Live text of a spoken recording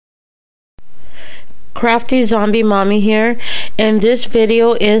Craftyzombiemommie here, and this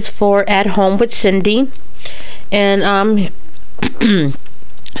video is for At Home with Cindy. And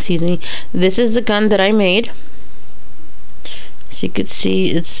excuse me, this is the gun that I made. As you can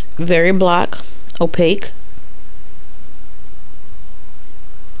see, it's very black, opaque.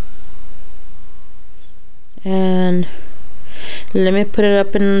 And let me put it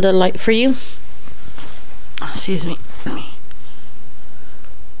up in the light for you. Excuse me.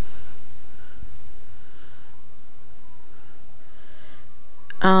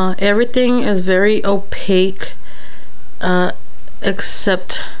 Everything is very opaque,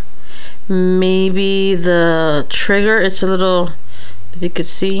 except maybe the trigger. It's a little, as you can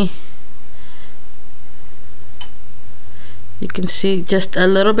see, just a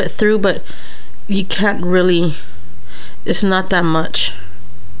little bit through, but you can't really, it's not that much.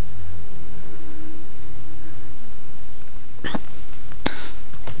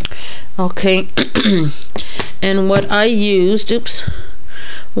 Okay. And what I used,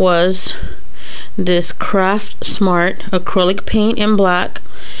 was this Craft Smart acrylic paint in black,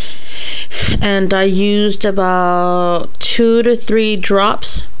 and I used about 2 to 3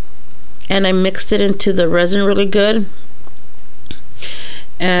 drops, and I mixed it into the resin really good.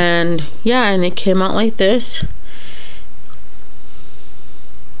 And yeah, and it came out like this.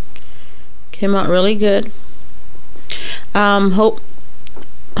 Came out really good. Hope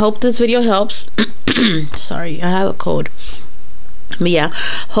this video helps. Sorry, I have a cold. But yeah,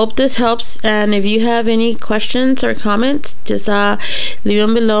 hope this helps, and if you have any questions or comments, just leave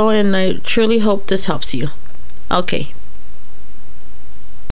them below, and I truly hope this helps you. Okay,